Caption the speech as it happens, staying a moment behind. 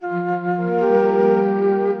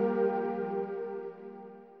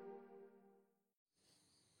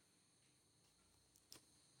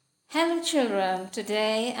Hello children,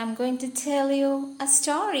 today I'm going to tell you a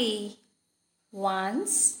story.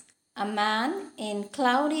 Once, a man in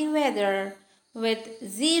cloudy weather with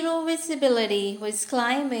zero visibility was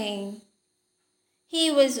climbing. He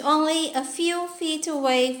was only a few feet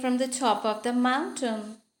away from the top of the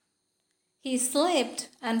mountain. He slipped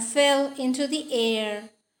and fell into the air,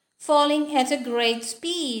 falling at a great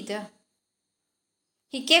speed.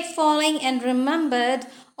 He kept falling and remembered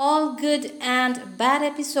all good and bad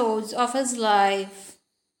episodes of his life.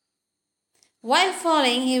 While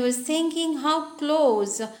falling, he was thinking how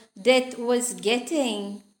close death was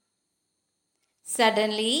getting.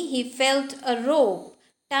 Suddenly, he felt a rope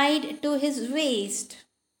tied to his waist.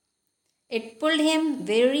 It pulled him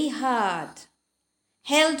very hard.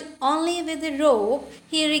 Held only with the rope,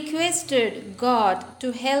 he requested God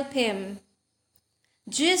to help him.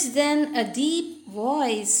 Just then, a deep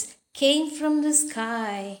voice came from the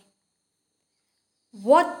sky.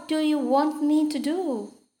 "What do you want me to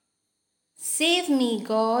do?" "Save me,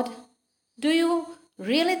 God." "Do you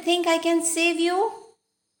really think I can save you?"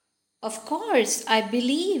 "Of course, I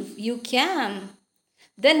believe you can."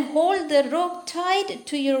 "Then hold the rope tied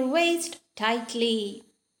to your waist tightly."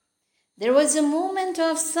 There was a moment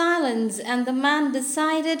of silence, and the man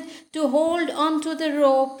decided to hold on to the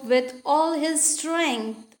rope with all his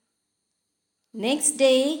strength. Next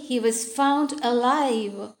day, he was found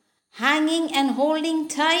alive, hanging and holding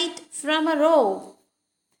tight from a rope.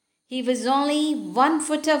 He was only 1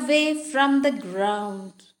 foot away from the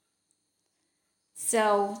ground.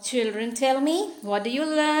 So, children, tell me, what do you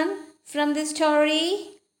learn from this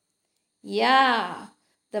story? Yeah,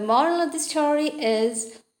 the moral of the story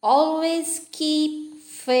is always keep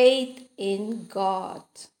faith in God.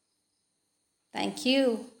 Thank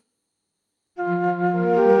you.